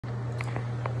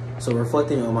So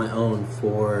reflecting on my own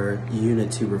for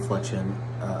Unit 2 reflection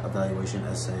evaluation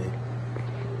essay,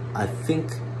 I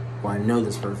think, well, I know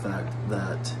this for a fact,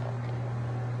 that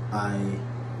I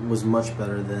was much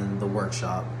better than the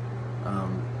workshop.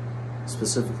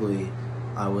 Specifically,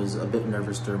 I was a bit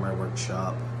nervous during my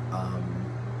workshop,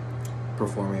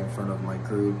 performing in front of my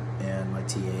group and my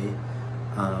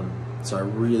TA. So I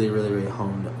really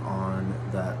honed on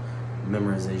that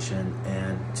memorization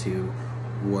and to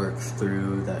work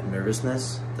through that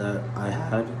nervousness that I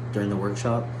had during the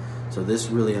workshop. So this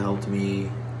really helped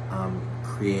me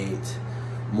create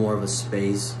more of a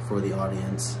space for the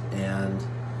audience. And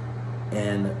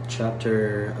in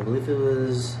chapter, I believe it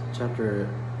was chapter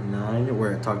 9,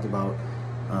 where it talked about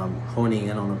honing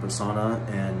in on the persona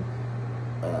and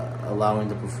allowing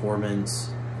the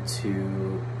performance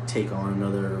to take on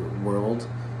another world,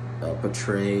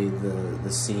 portray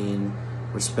the scene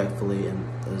respectfully and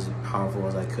as powerful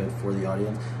as I could for the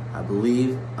audience. I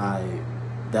believe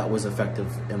that was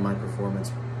effective in my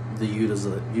performance, the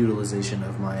utilization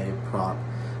of my prop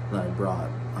that I brought.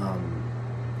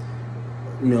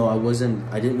 No,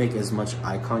 I didn't make as much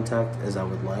eye contact as I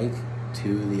would like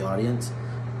to the audience,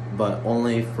 but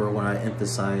only for when I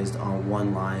emphasized on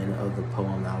one line of the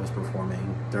poem that I was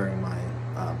performing during my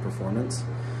performance.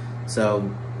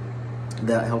 So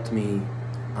that helped me,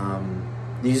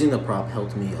 using the prop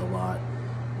helped me a lot,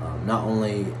 not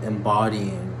only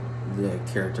embodying the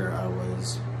character I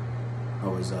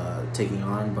was taking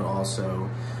on, but also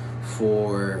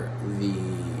for the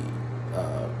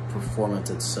performance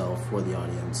itself for the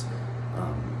audience.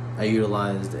 I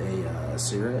utilized a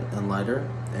cigarette and lighter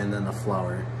and then a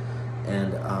flower,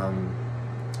 and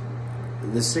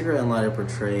the cigarette and lighter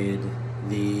portrayed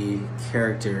the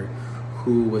character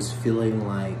who was feeling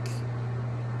like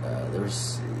there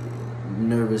was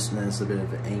nervousness, a bit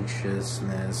of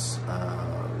anxiousness,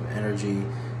 energy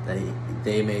that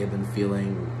they may have been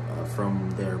feeling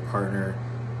from their partner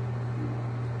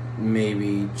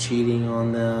maybe cheating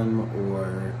on them,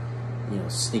 or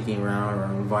sneaking around, or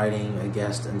inviting a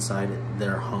guest inside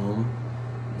their home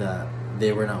that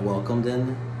they were not welcomed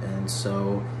in. And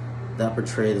so that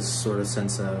portrayed this sort of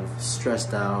sense of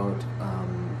stressed out,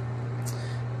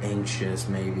 anxious,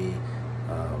 maybe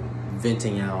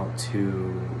venting out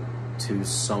to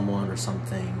someone or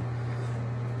something.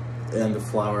 And the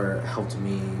flower helped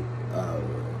me,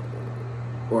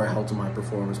 or helped my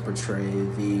performance portray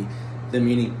the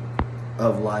meaning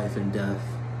of life and death,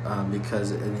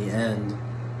 because in the end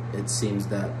it seems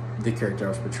that the character I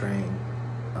was portraying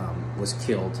was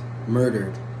killed,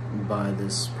 murdered by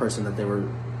this person that they were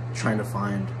trying to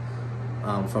find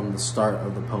from the start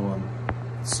of the poem.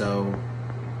 So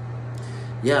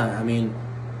yeah, I mean,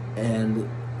 and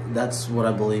that's what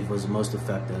I believe was most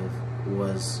effective,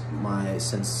 was my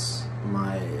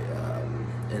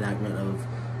enactment of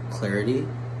clarity.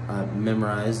 I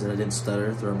memorized and I didn't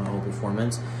stutter throughout my whole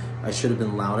performance. I should have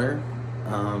been louder,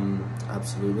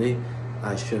 absolutely.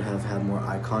 I should have had more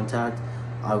eye contact.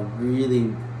 I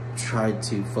really tried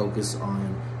to focus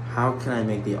on how can I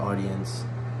make the audience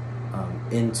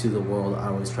into the world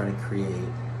I was trying to create,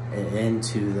 and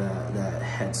into that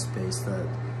headspace that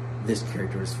this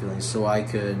character is feeling, so I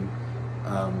could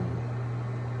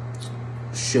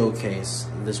showcase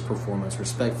this performance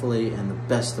respectfully and the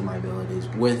best of my abilities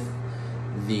with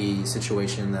the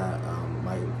situation that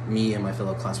me and my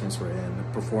fellow classmates were in,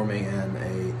 performing in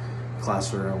a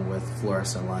classroom with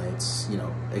fluorescent lights,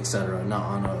 etc., not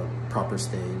on a proper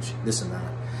stage, this and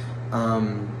that.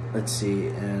 Let's see,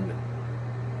 and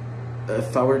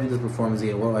if I were to do this performance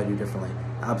again, what would I do differently?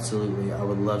 Absolutely, I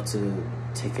would love to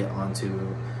take it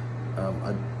onto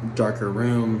a darker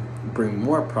room, bring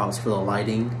more props for the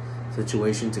lighting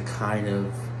situation to kind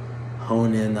of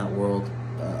hone in that world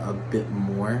a bit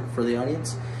more for the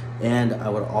audience. And I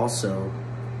would also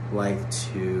like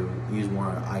to use more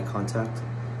eye contact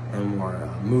and more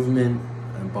movement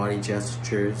and body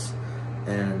gestures.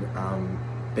 And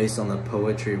based on the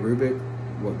poetry rubric,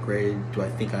 what grade do I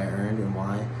think I earned and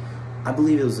why? I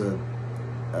believe it was a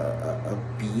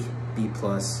B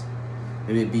plus,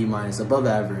 maybe a B minus, above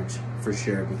average for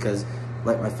sure, because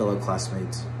like my fellow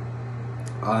classmates,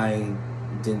 I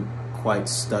didn't quite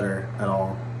stutter at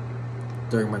all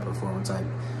during my performance.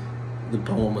 The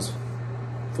poem was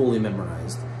fully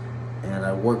memorized, and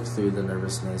I worked through the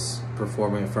nervousness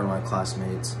performing in front of my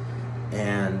classmates,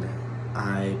 and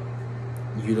I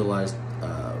utilized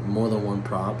more than one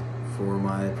prop for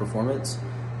my performance,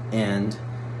 and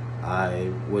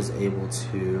I was able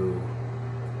to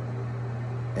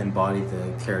embody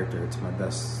the character to my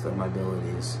best of my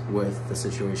abilities with the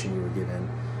situation we were given.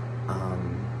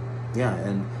 Yeah,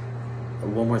 and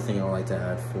one more thing I would like to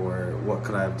add for what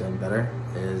could I have done better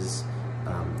is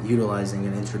utilizing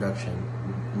an introduction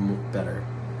better.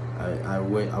 I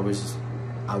was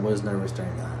nervous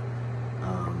during that.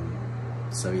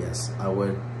 So yes, I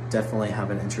would definitely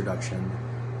have an introduction,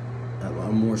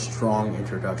 a more strong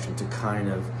introduction to kind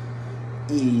of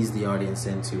ease the audience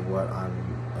into what I'm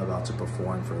about to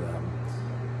perform for them,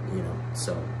 you know.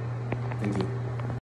 So thank you.